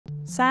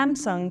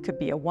Samsung could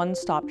be a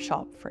one-stop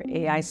shop for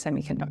AI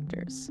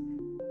semiconductors.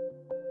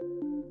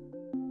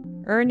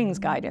 Earnings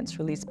guidance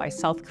released by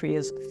South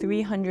Korea's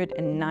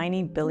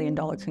 $390 billion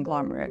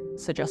conglomerate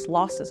suggests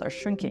losses are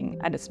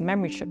shrinking at its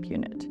memory chip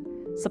unit.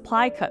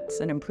 Supply cuts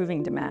and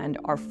improving demand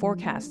are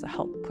forecast to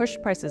help push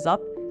prices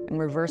up and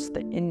reverse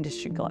the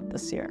industry glut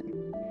this year.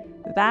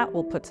 That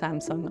will put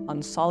Samsung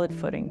on solid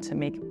footing to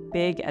make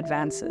big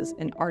advances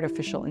in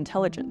artificial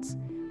intelligence,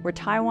 where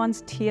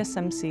Taiwan's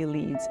TSMC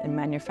leads in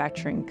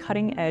manufacturing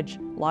cutting-edge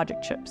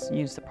logic chips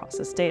used to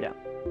process data.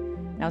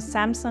 Now,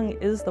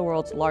 Samsung is the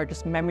world's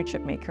largest memory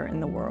chip maker in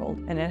the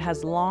world, and it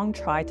has long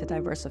tried to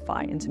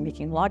diversify into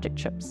making logic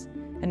chips,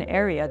 an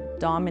area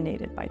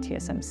dominated by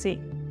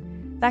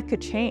TSMC. That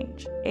could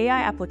change.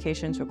 AI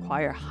applications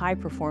require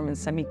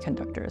high-performance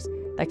semiconductors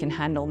that can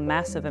handle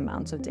massive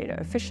amounts of data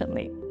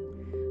efficiently.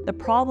 The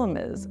problem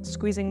is,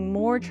 squeezing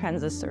more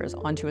transistors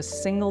onto a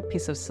single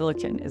piece of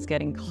silicon is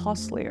getting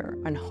costlier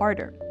and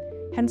harder.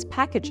 Hence,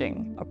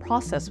 packaging, a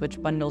process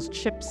which bundles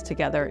chips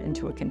together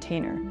into a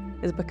container,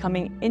 is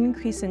becoming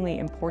increasingly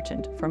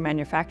important for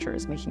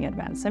manufacturers making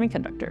advanced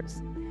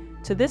semiconductors.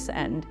 To this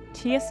end,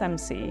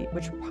 TSMC,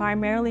 which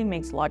primarily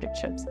makes logic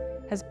chips,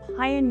 has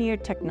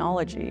pioneered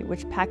technology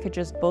which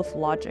packages both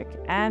logic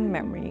and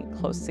memory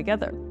close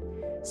together.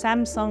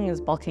 Samsung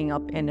is bulking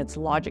up in its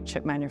logic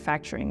chip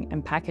manufacturing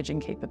and packaging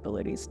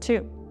capabilities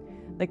too.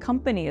 The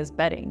company is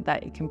betting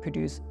that it can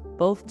produce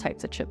both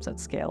types of chips at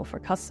scale for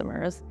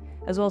customers,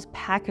 as well as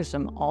package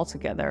them all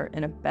together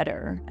in a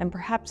better and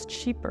perhaps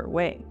cheaper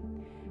way.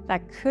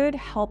 That could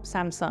help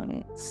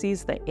Samsung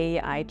seize the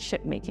AI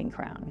chip-making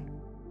crown.